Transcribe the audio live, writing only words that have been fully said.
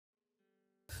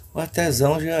O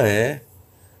artesão já é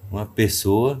uma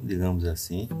pessoa, digamos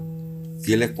assim,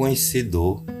 que ele é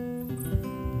conhecedor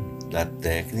da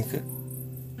técnica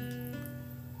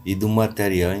e do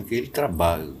material em que ele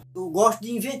trabalha. Eu gosto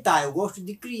de inventar, eu gosto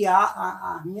de criar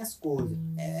as minhas coisas.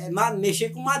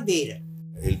 Mexer com madeira.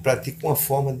 Ele pratica uma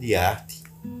forma de arte.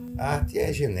 A arte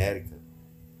é genérica,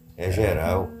 é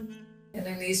geral. No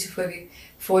início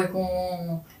foi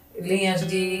com linhas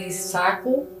de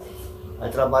saco. Aí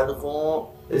trabalho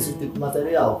com esse tipo de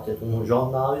material, que é com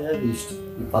jornal e revista,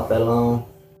 e papelão.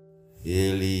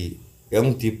 Ele é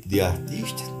um tipo de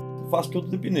artista. Faz tudo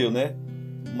de pneu, né?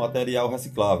 Material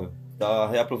reciclável. Tá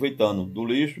reaproveitando do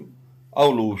lixo ao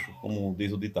luxo, como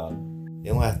diz o ditado.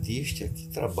 É um artista que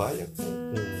trabalha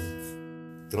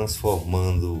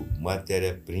transformando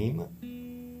matéria-prima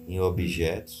em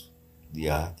objetos de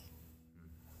arte,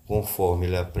 conforme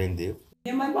ele aprendeu.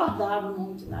 Minha mãe bordava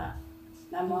muito na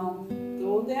mão,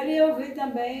 tudo. E eu vi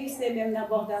também, sei mesmo,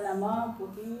 bordar na mão um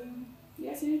pouquinho. E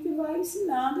assim a gente vai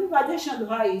ensinando e vai deixando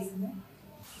raízes, né?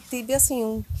 Tive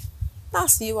assim,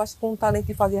 nasci, eu acho, com um talento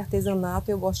de fazer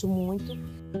artesanato, eu gosto muito.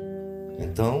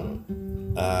 Então,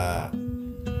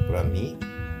 para mim,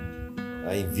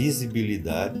 a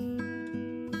invisibilidade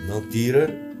não tira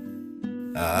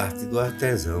a arte do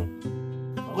artesão.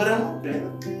 Agora é uma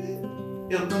pena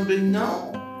que eu também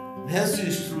não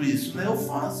registro isso, né? Eu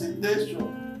faço e deixo.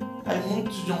 Aí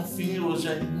muitos de um fim, hoje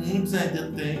muitos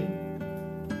ainda têm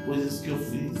coisas que eu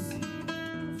fiz.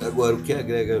 Agora, o que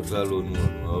agrega valor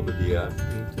numa obra de arte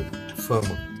é muita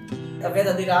fama. A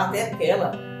verdadeira arte é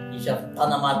aquela que já está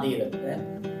na madeira,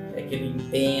 né? É aquele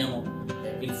empenho, é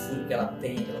aquele furo que ela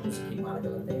tem, aquela coisa queimada que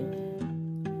ela tem.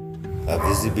 A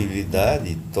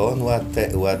visibilidade torna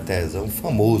o artesão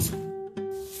famoso.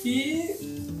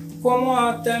 E, como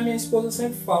até a minha esposa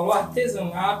sempre fala, o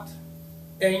artesanato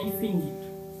é infinito.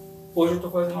 Hoje eu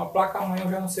estou fazendo uma placa-mãe, eu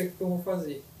já não sei o que eu vou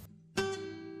fazer.